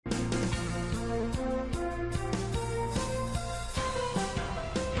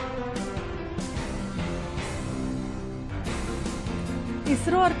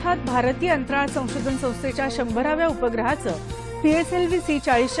इस्रो अर्थात भारतीय अंतराळ संशोधन संस्थेच्या 100व्या उपग्रहाचं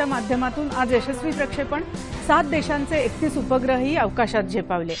PSLV-C40 च्या माध्यमातून आज यशस्वी प्रक्षेपण 7 देशांचे 31 उपग्रहही अवकाशात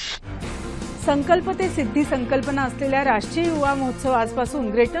झेपावले। संकल्प ते सिद्धी संकल्पना असलेल्या राष्ट्रीय युवा महोत्सव आजपासून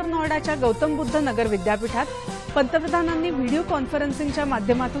ग्रेटर नोएडाच्या गौतम बुद्ध नगर विद्यापीठात पंतप्रधानांनी व्हिडिओ कॉन्फरन्सिंगच्या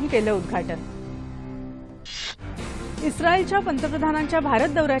माध्यमातून केलं उद्घाटन। इस्रायलच्या पंतप्रधानांच्या भारत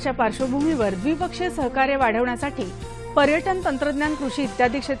दौऱ्याच्या पार्श्वभूमीवर द्विपक्षीय सहकार्य वाढवण्यासाठी पर्यटन, तंत्रज्ञान, कृषी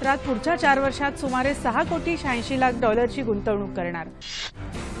इत्यादी क्षेत्रात पुढच्या 4 वर्षात सुमारे $6.86 कोटी गुंतवणूक करणार।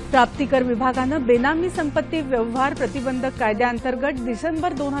 प्राप्तिकर विभागानं बेनामी संपत्ती व्यवहार प्रतिबंधक कायद्याअंतर्गत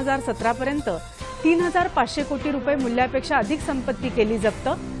डिसेंबर 2017 पर्यंत 3,500 कोटी रुपये मूल्यापेक्षा अधिक संपत्ती केली जप्त।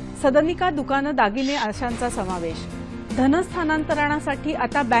 सदनिका, दुकानं, दागिने अशांचा समावेश। धनस्थानांतरणासाठी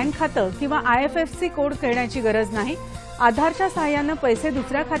आता बँक खातं किंवा IFSC कोड करण्याची गरज नाही। आधारच्या सहाय्यानं पैसे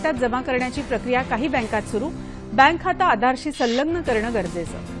दुसऱ्या खात्यात जमा करण्याची प्रक्रिया काही बँकात सुरू। बँक खातं आधारशी संलग्न करणं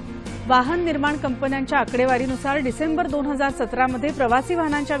गरजेचं। वाहन निर्माण कंपन्यांच्या आकडेवारीनुसार डिसेंबर 2017 मध्ये प्रवासी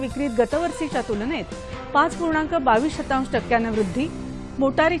वाहनांच्या विक्रीत गतवर्षीच्या तुलनेत 5.22% वृद्धी।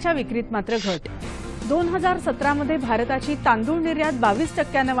 मोटारीच्या विक्रीत मात्र घट। 2017 मध्ये भारताची तांदूळ निर्यात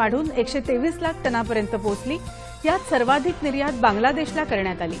 22% वाढून 123 लाख टनापर्यंत पोहोचली। यात सर्वाधिक निर्यात बांगलादेशला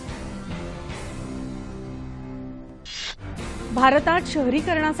करण्यात आली। भारतात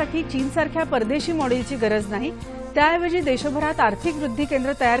शहरीकरणासाठी चीनसारख्या परदेशी मॉडेलची गरज नाही, त्याऐवजी देशभरात आर्थिक वृद्धी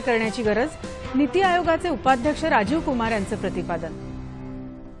केंद्र तयार करण्याची गरज, नीती आयोगाचे उपाध्यक्ष राजीव कुमार यांचं प्रतिपादन।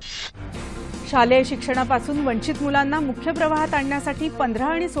 शालेय शिक्षणापासून वंचित मुलांना मुख्य प्रवाहात आणण्यासाठी 15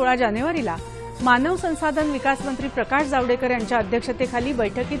 आणि 16 जानेवारीला मानव संसाधन विकास मंत्री प्रकाश जावडेकर यांच्या अध्यक्षतेखाली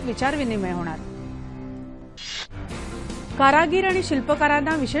बैठकीत विचारविनिमय होणार। कारागीर आणि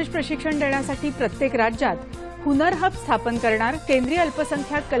शिल्पकारांना विशेष प्रशिक्षण देण्यासाठी प्रत्येक राज्यात हुनर हब स्थापन करणार केंद्रीय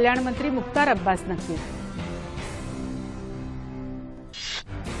अल्पसंख्याक कल्याण मंत्री मुख्तार अब्बास नक्वी।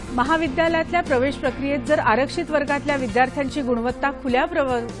 महाविद्यालयातल्या प्रवेश प्रक्रियेत जर आरक्षित वर्गातल्या विद्यार्थ्यांची गुणवत्ता खुल्या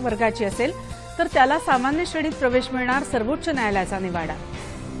वर्गाची असेल तर त्याला सामान्य श्रेणीत प्रवेश मिळणार, सर्वोच्च न्यायालयाचा निवाडा।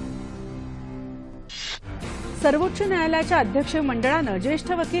 सर्वोच्च न्यायालयाच्या अध्यक्ष मंडळानं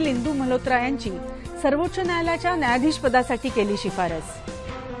ज्येष्ठ वकील इंदू मल्होत्रा यांची सर्वोच्च न्यायालयाच्या न्यायाधीशपदासाठी केली शिफारस।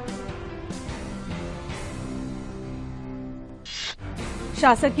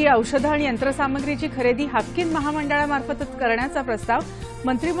 शासकीय औषधं आणि यंत्रसामग्रीची खरेदी हाफकिन महामंडळामार्फतच करण्याचा प्रस्ताव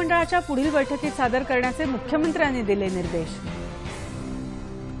मंत्रिमंडळाच्या पुढील बैठकीत सादर करण्याचे मुख्यमंत्र्यांनी दिले निर्देश।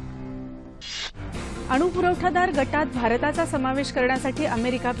 अणुपुरवठादार गटात भारताचा समावेश करण्यासाठी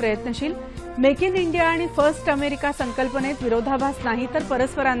अमेरिका प्रयत्नशील। मेक इन इंडिया आणि फर्स्ट अमेरिका संकल्पनेत विरोधाभास नाही तर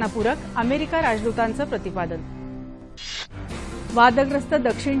परस्परांना पूरक, अमेरिका राजदूतांचं प्रतिपादन। वादग्रस्त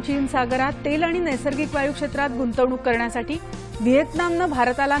दक्षिण चीन सागरात तेल आणि नैसर्गिक वायू क्षेत्रात गुंतवणूक करण्यासाठी व्हिएतनामनं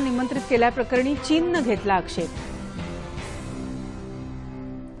भारताला निमंत्रित केल्याप्रकरणी चीननं घेतला आक्षेप।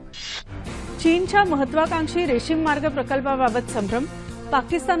 चीनच्या महत्वाकांक्षी रेशीम मार्ग प्रकल्पाबाबत संभ्रम।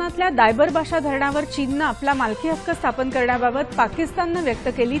 पाकिस्तानातल्या दायबरबाशा धरणावर चीननं आपला मालकी हक्क स्थापन करण्याबाबत पाकिस्ताननं व्यक्त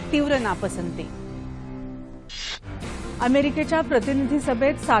केली तीव्र नापसंती। अमेरिकेच्या प्रतिनिधी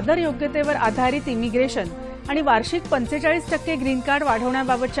सभेत सादर योग्यतेवर आधारित इमिग्रेशन आणि वार्षिक 45% ग्रीन कार्ड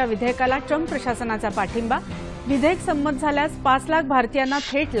वाढवण्याबाबतच्या विधेयकाला ट्रम्प प्रशासनाचा पाठिंबा। विधेयक संमत झाल्यास 5 लाख भारतीयांना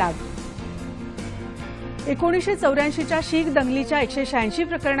थेट लाभ। 1984च्या शीख दंगलीच्या 186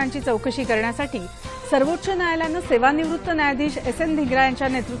 प्रकरणांची चौकशी करण्यासाठी सर्वोच्च न्यायालयानं सेवानिवृत्त न्यायाधीश SN धिंग्रा यांच्या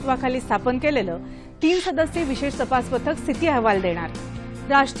नेतृत्वाखाली स्थापन केलेलं 3 सदस्यीय विशेष तपास पथक स्थिती अहवाल देणार।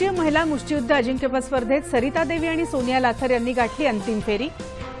 राष्ट्रीय महिला मुष्टियुद्ध अजिंक्यपद स्पर्धेत सरिता देवी आणि सोनिया लाथर यांनी गाठली अंतिम फेरी।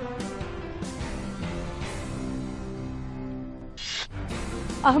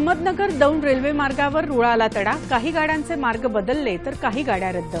 अहमदनगर दौंड रेल्वे मार्गावर रुळाला तडा, काही गाड्यांचे मार्ग बदलले तर काही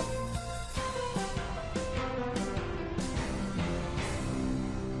गाड्या रद्द।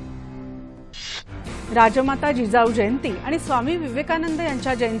 राजमाता जिजाऊ जयंती आणि स्वामी विवेकानंद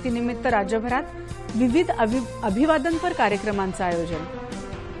यांच्या जयंतीनिमित्त राज्यभरात विविध अभिवादनपर कार्यक्रमांचं आयोजन।